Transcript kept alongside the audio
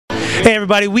Hey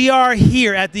everybody, we are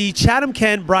here at the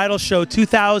Chatham-Kent Bridal Show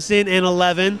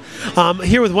 2011.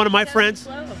 Here with one of my friends.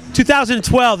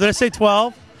 2012. Did I say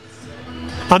 12?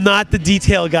 I'm not the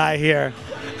detail guy here.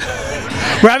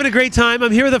 We're having a great time.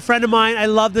 I'm here with a friend of mine. I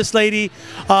love this lady.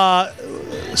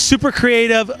 Super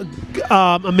creative,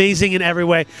 amazing in every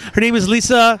way. Her name is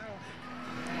Lisa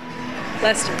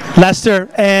Lester,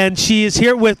 and she is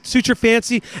here with Suture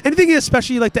Fancy. Anything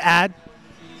especially you'd like to add?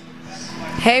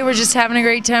 Hey, we're just having a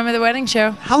great time at the wedding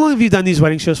show. How long have you done these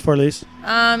wedding shows for, Lise?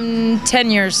 10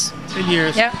 years. 10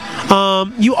 years. Yeah.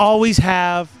 You always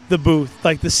have the booth,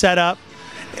 like the setup.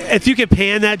 If you could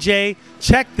pan that, Jay,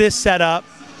 check this setup.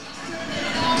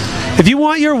 If you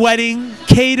want your wedding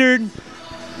catered,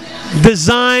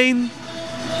 design,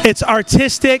 it's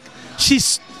artistic, she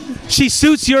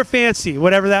suits your fancy,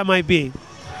 whatever that might be.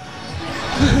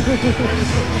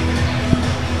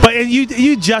 But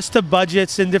you adjust to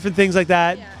budgets and different things like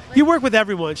that. Yeah, you work with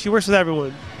everyone. She works with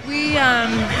everyone. We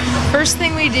first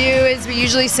thing we do is we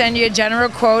usually send you a general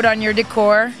quote on your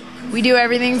decor. We do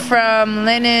everything from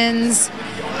linens,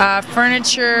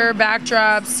 furniture,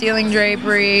 backdrops, ceiling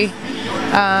drapery,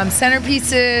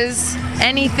 centerpieces,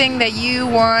 anything that you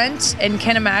want and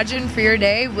can imagine for your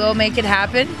day, we'll make it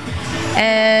happen.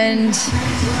 And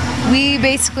we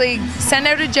basically send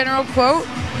out a general quote.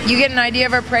 You get an idea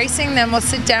of our pricing, then we'll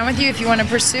sit down with you if you want to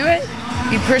pursue it.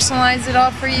 We personalize it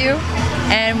all for you,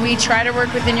 and we try to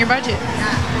work within your budget.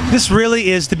 This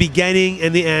really is the beginning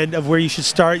and the end of where you should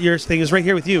start your thing, is right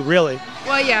here with you, really.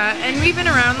 Well, yeah, and we've been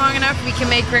around long enough, we can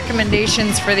make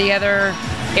recommendations for the other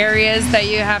areas that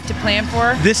you have to plan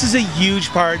for. This is a huge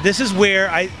part. This is where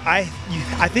I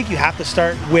think you have to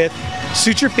start with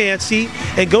Suture Fancy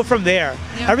and go from there.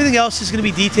 Yep. Everything else is going to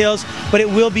be details, but it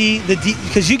will be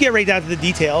because you get right down to the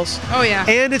details. Oh yeah.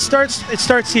 And it starts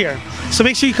here. So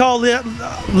make sure you call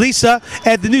Lisa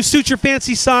at the new Suture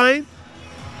Fancy sign.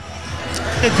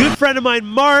 A good friend of mine,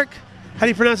 Mark. How do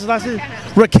you pronounce his last name?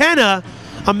 Rakenna.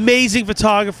 Amazing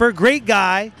photographer, great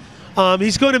guy.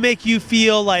 He's going to make you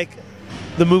feel like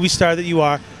the movie star that you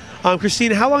are.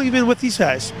 Christina, how long have you been with these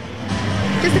guys?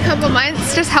 Just a couple of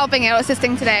months, just helping out,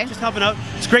 assisting today. Just helping out.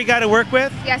 It's a great guy to work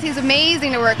with. Yes, he's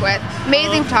amazing to work with.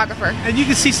 Amazing photographer. And you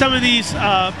can see some of these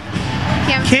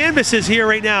canvases here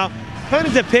right now kind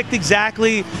of depict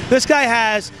exactly. This guy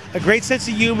has a great sense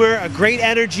of humor, a great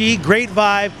energy, great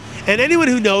vibe, and anyone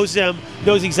who knows him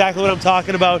knows exactly what I'm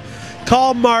talking about.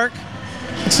 Call Mark.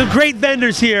 Some great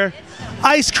vendors here.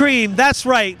 Ice cream, that's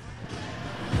right.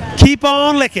 Keep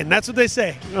on licking, that's what they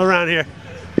say around here.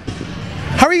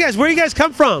 How are you guys? Where do you guys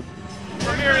come from?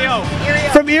 From Erie.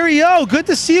 From Erie. Good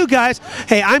to see you guys.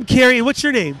 Hey, I'm Carrie, and what's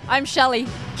your name? I'm Shelly.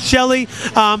 Shelly.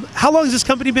 How long has this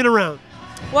company been around?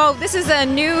 Well, this is a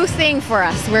new thing for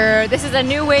us. This is a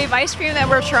new wave ice cream that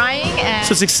we're trying. And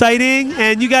so it's exciting,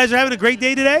 and you guys are having a great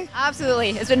day today?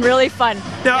 Absolutely. It's been really fun.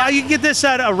 Now, you can get this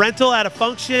at a rental at a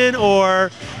function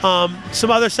or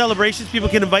some other celebrations. People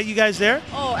can invite you guys there?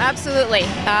 Oh, absolutely.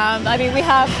 I mean, we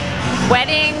have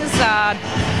weddings,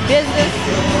 business.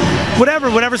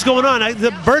 Whatever's going on.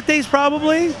 The birthdays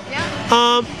probably?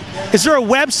 Yeah. Is there a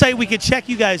website we could check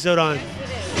you guys out on?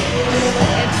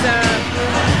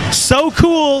 It's so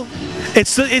cool.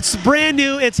 It's brand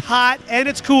new, it's hot, and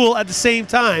it's cool at the same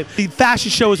time. The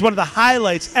fashion show is one of the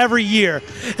highlights every year.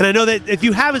 And I know that if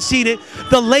you haven't seen it,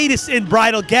 the latest in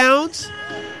bridal gowns,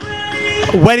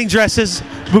 wedding dresses,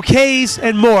 bouquets,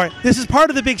 and more. This is part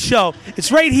of the big show.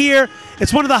 It's right here.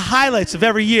 It's one of the highlights of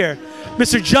every year.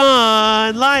 Mr.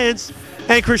 John Lyons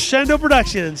and Crescendo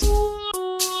Productions.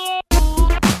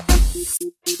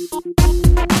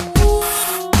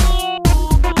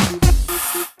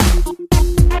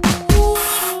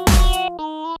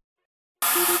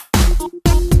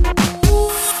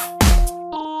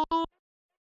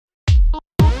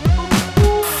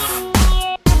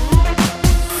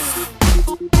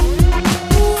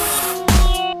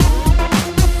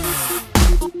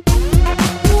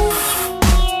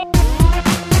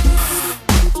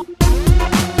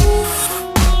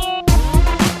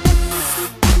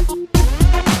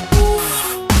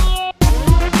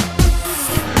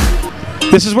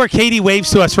 This is where Katie waves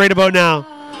to us right about now.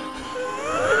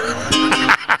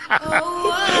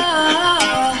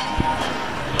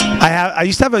 I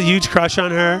used to have a huge crush on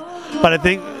her, but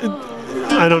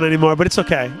I don't anymore, but it's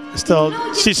okay. Still,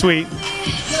 she's sweet.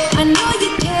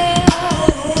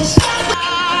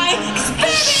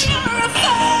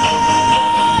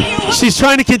 She's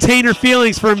trying to contain her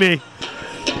feelings for me.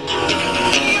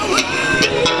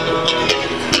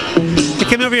 Hey,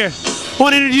 come over here. I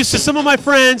want to introduce you to some of my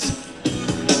friends.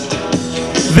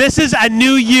 This is a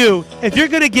new you. If you're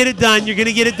going to get it done, you're going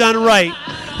to get it done right.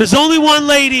 There's only one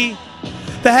lady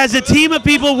that has a team of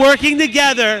people working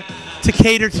together to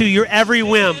cater to your every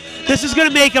whim. This is going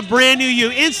to make a brand new you,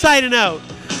 inside and out.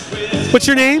 What's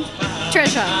your name?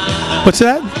 Trisha. What's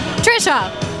that?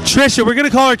 Trisha. Trisha. We're going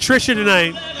to call her Trisha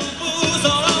tonight.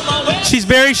 She's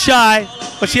very shy,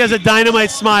 but she has a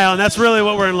dynamite smile, and that's really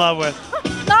what we're in love with.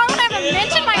 No, I haven't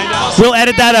mentioned my house. We'll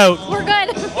edit that out. We're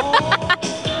good.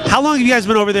 How long have you guys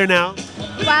been over there now?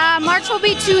 March will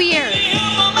be 2 years.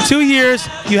 2 years.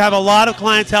 You have a lot of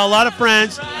clientele, a lot of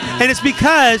friends, and it's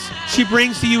because she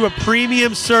brings to you a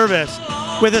premium service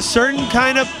with a certain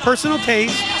kind of personal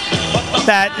taste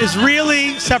that is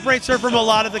really separates her from a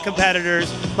lot of the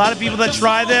competitors. A lot of people that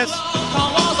try this,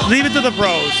 leave it to the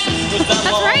pros.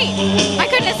 That's right. I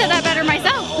couldn't have said that better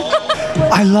myself.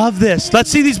 I love this. Let's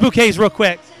see these bouquets real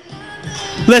quick.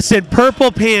 Listen,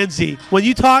 purple pansy. When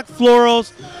you talk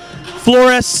florals,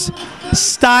 florists,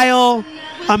 style,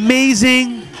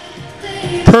 amazing,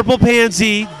 purple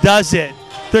pansy does it.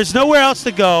 There's nowhere else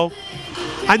to go.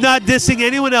 I'm not dissing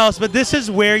anyone else, but this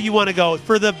is where you want to go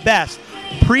for the best.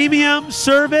 Premium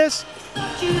service,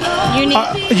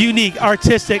 unique,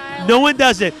 artistic. No one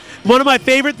does it. One of my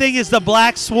favorite things is the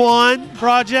Black Swan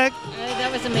project.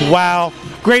 That was amazing. Wow.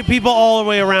 Great people all the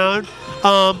way around.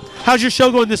 How's your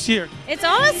show going this year? It's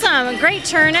awesome. A great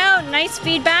turnout, nice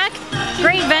feedback,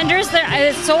 great vendors.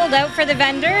 It's sold out for the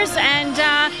vendors, and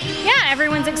yeah,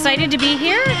 everyone's excited to be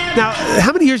here. Now,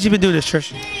 how many years have you been doing this,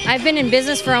 Trish? I've been in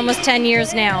business for almost 10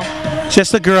 years now.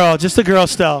 Just a girl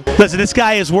still. Listen, this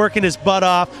guy is working his butt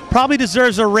off. Probably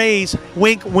deserves a raise.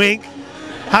 Wink, wink.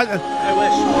 I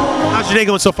wish. How's your day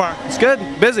going so far? It's good.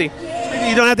 Busy.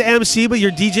 You don't have to MC, but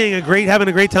you're DJing having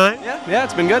a great time? Yeah,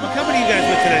 it's been good. What company are you guys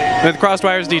with today? With Crossed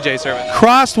Wires DJ service.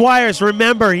 Crossed Wires,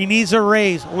 remember, he needs a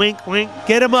raise. Wink, wink,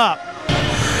 get him up.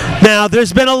 Now,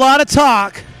 there's been a lot of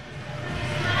talk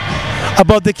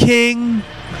about the king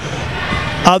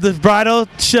of the bridal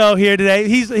show here today.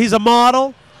 He's a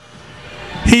model.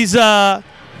 He does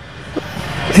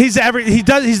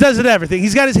it everything.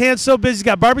 He's got his hands so busy. He's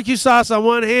got barbecue sauce on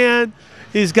one hand.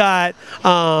 He's got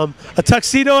a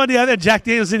tuxedo on the other, Jack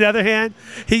Daniels on the other hand.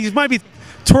 He might be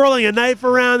twirling a knife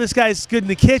around. This guy's good in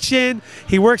the kitchen.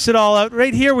 He works it all out.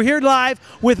 Right here, we're here live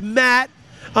with Matt.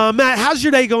 Matt, how's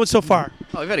your day going so far?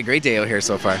 Oh, we've had a great day out here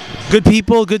so far. Good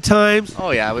people, good times.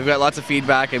 Oh yeah, we've got lots of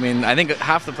feedback. I mean, I think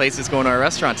half the place is going to our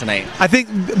restaurant tonight. I think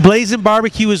Blazing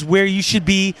Barbecue is where you should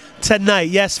be tonight.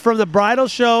 Yes, from the bridal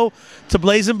show to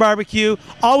Blazing Barbecue.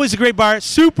 Always a great bar.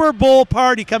 Super Bowl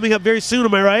party coming up very soon,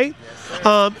 am I right?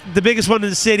 Yes, the biggest one in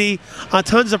the city.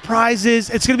 Tons of prizes.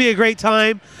 It's going to be a great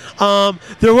time.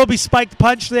 There will be spiked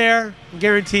punch there, I'm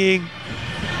guaranteeing.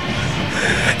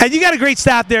 And you got a great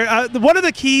staff there. One of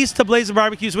the keys to Blazing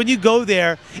Barbecue is when you go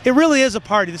there, it really is a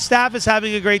party. The staff is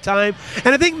having a great time.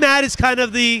 And I think Matt is kind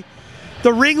of the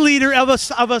ringleader of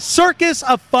a circus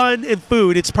of fun and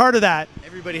food. It's part of that.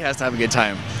 Everybody has to have a good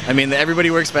time. I mean,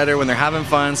 everybody works better when they're having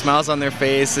fun, smiles on their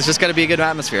face. It's just got to be a good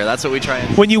atmosphere. That's what we try and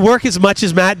do. When you work as much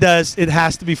as Matt does, it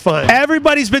has to be fun.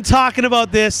 Everybody's been talking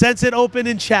about this since it opened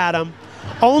in Chatham.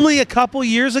 Only a couple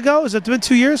years ago, has it been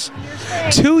 2 years?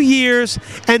 2 years,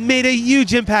 and made a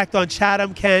huge impact on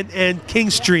Chatham-Kent and King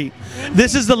Street.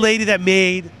 This is the lady that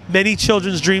made many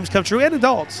children's dreams come true, and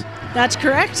adults. That's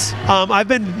correct. I've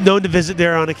been known to visit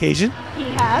there on occasion. He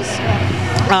has.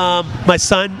 My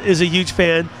son is a huge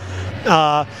fan.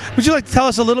 Would you like to tell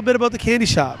us a little bit about the candy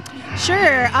shop?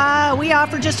 Sure. We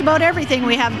offer just about everything.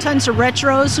 We have tons of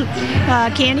retros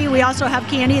candy. We also have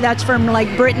candy that's from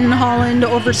like Britain, Holland,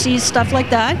 overseas, stuff like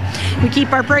that. We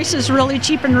keep our prices really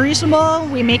cheap and reasonable.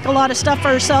 We make a lot of stuff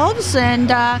ourselves, and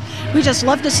we just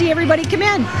love to see everybody come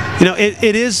in. You know,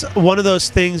 it is one of those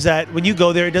things that when you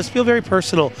go there, it does feel very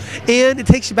personal, and it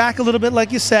takes you back a little bit,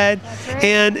 like you said. That's right.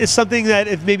 And it's something that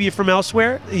if maybe you're from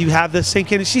elsewhere, you have the same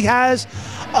candy. She has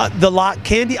the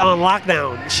candy on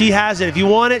lockdown. She has it. If you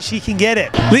want it, she can get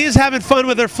it. Leah's having fun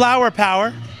with her flower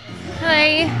power.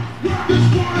 Hi.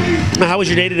 How was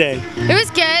your day today? It was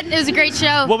good. It was a great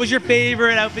show. What was your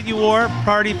favorite outfit you wore?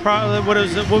 What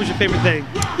was your favorite thing?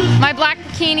 My black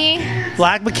bikini.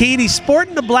 Black bikini.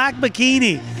 Sporting the black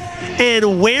bikini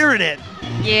and wearing it.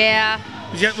 Yeah.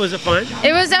 Was it fun?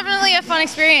 It was definitely a fun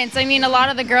experience. I mean, a lot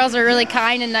of the girls are really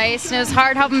kind and nice, and it was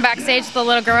hard helping backstage with the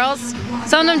little girls.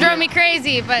 Some of them drove me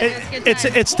crazy, but it was a good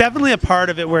time. It's definitely a part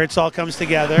of it where it all comes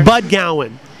together. Bud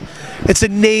Gowan. It's a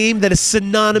name that is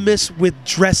synonymous with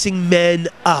dressing men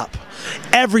up.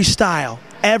 Every style,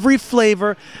 every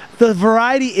flavor, the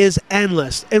variety is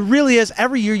endless. It really is.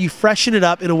 Every year you freshen it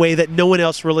up in a way that no one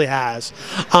else really has.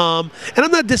 And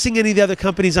I'm not dissing any of the other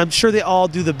companies. I'm sure they all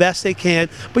do the best they can,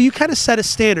 but you kind of set a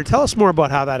standard. Tell us more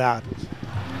about how that happens.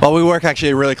 Well, we work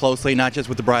actually really closely, not just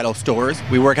with the bridal stores,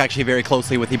 we work actually very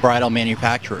closely with the bridal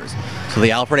manufacturers. So the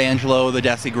Alfred Angelo, the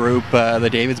Desi Group, the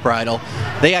David's Bridal,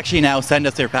 they actually now send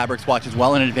us their fabric swatches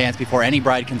well in advance before any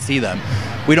bride can see them.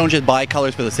 We don't just buy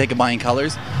colors for the sake of buying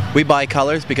colors, we buy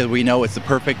colors because we know it's the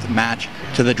perfect match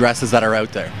to the dresses that are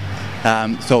out there.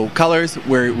 So colors,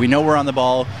 we know we're on the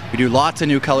ball, we do lots of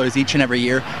new colors each and every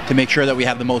year to make sure that we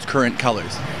have the most current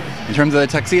colors. In terms of the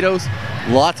tuxedos,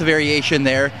 lots of variation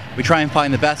there. We try and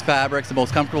find the best fabrics, the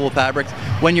most comfortable fabrics.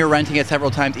 When you're renting it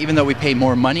several times, even though we pay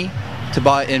more money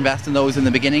to invest in those in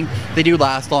the beginning, they do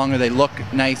last longer, they look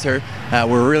nicer.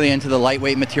 We're really into the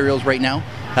lightweight materials right now.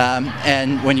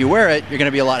 And when you wear it, you're going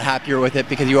to be a lot happier with it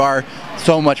because you are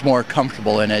so much more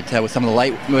comfortable in it with some of the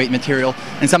lightweight material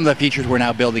and some of the features we're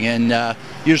now building in.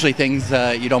 Usually things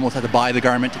you'd almost have to buy the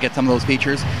garment to get some of those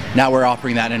features. Now we're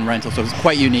offering that in rental, so it's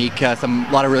quite unique. A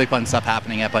lot of really fun stuff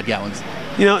happening at Bud Gowan's.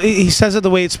 You know, he says it the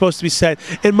way it's supposed to be said.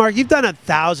 And Mark, you've done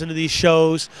 1,000 of these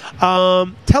shows.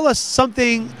 Tell us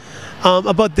something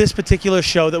about this particular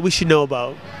show that we should know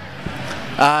about.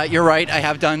 You're right, I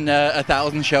have done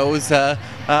 1,000 shows.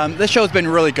 This show's been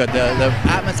really good. The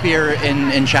atmosphere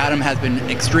in Chatham has been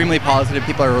extremely positive.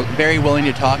 People are very willing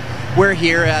to talk. We're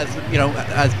here as, you know,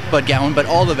 as Bud Gowan, but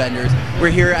all the vendors, we're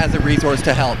here as a resource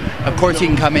to help. Of course, you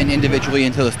can come in individually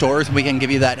into the stores, we can give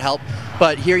you that help.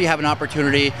 But here you have an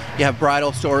opportunity. You have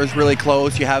bridal stores really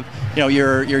close. You have, you know,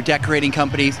 your decorating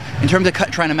companies. In terms of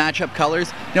trying to match up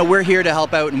colors, you know, we're here to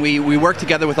help out, and we work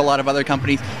together with a lot of other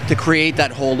companies to create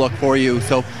that whole look for you.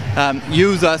 So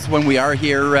use us when we are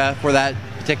here for that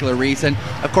particular reason.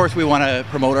 Of course, we want to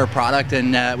promote our product,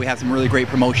 and we have some really great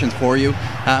promotions for you.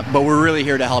 But we're really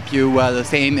here to help you. The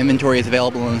same inventory is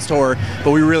available in the store, but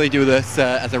we really do this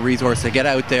as a resource to get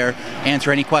out there,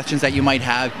 answer any questions that you might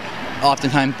have.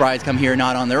 Oftentimes brides come here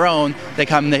not on their own, they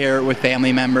come there with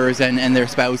family members and their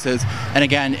spouses, and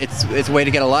again it's a way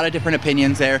to get a lot of different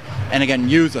opinions there, and again,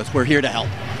 use us, we're here to help.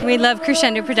 We love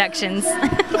Crescendo Productions.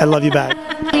 I love you back.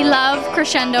 We love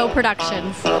Crescendo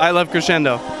Productions. I love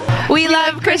Crescendo. We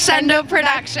love Crescendo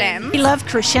Productions. We love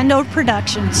Crescendo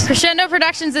Productions. Crescendo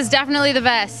Productions is definitely the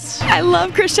best. I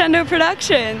love Crescendo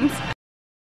Productions.